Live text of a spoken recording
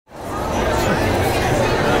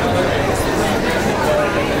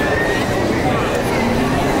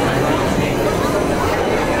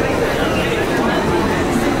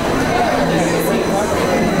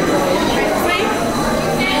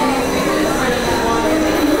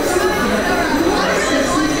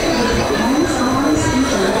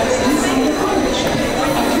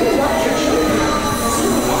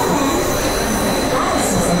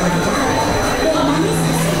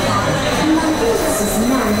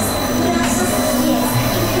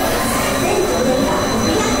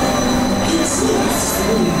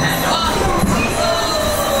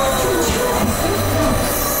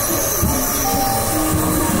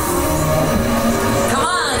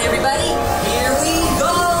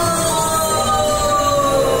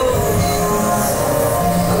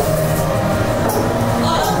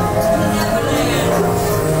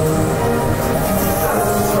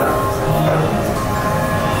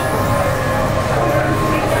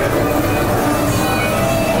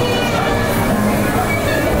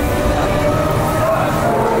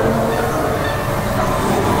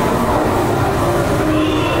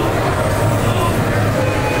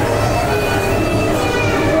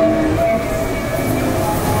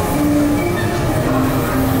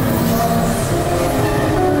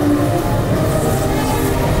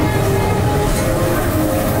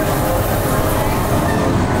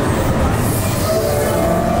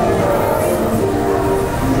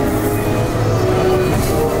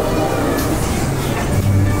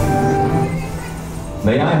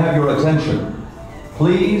have your attention?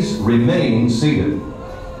 Please remain seated.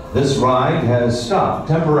 This ride has stopped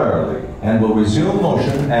temporarily and will resume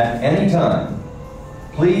motion at any time.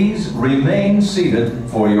 Please remain seated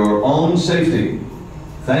for your own safety.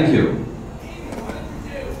 Thank you.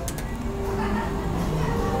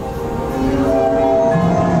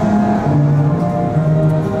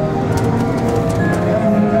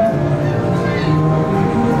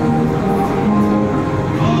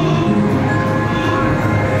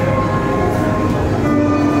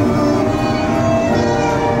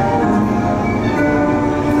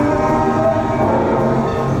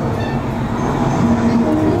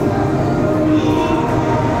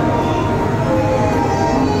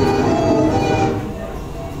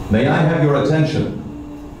 May I have your attention?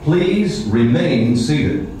 Please remain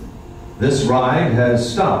seated. This ride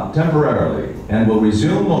has stopped temporarily and will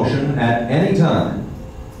resume motion at any time.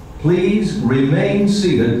 Please remain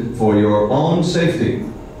seated for your own safety.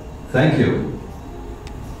 Thank you.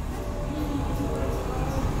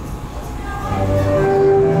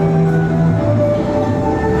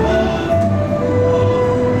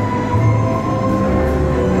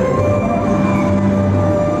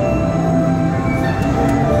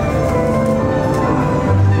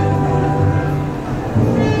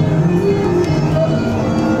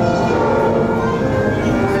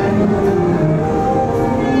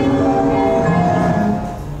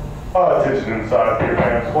 Attention inside your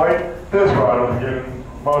pants flight. This ride will begin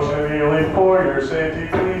motion immediately. For your safety,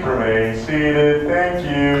 please remain seated. Thank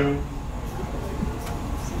you.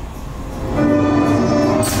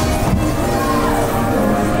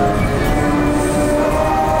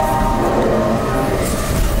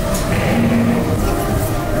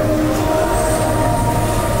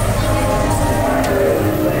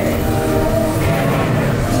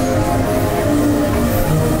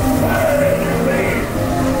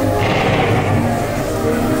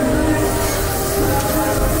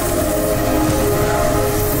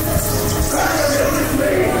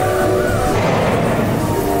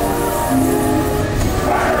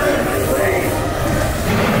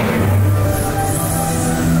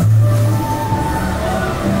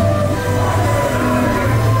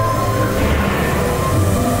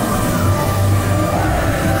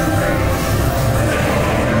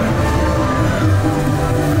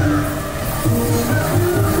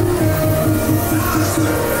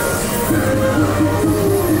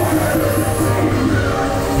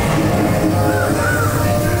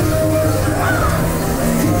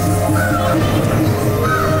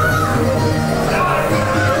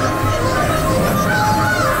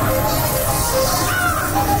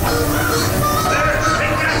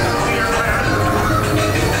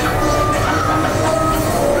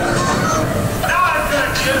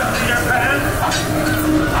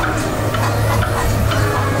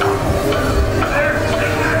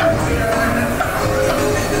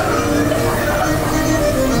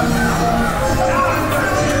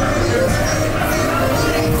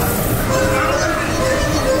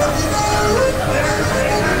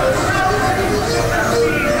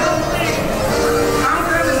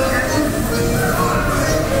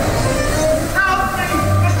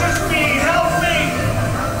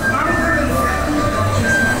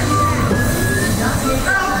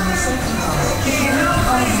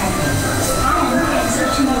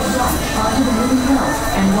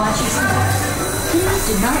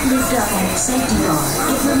 Do not lift up on the safety bar.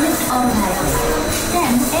 It will lift automatically.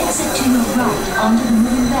 Then exit to your right onto the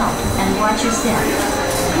moving belt and watch your step.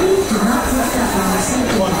 Please do not lift up on the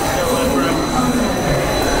safety bar.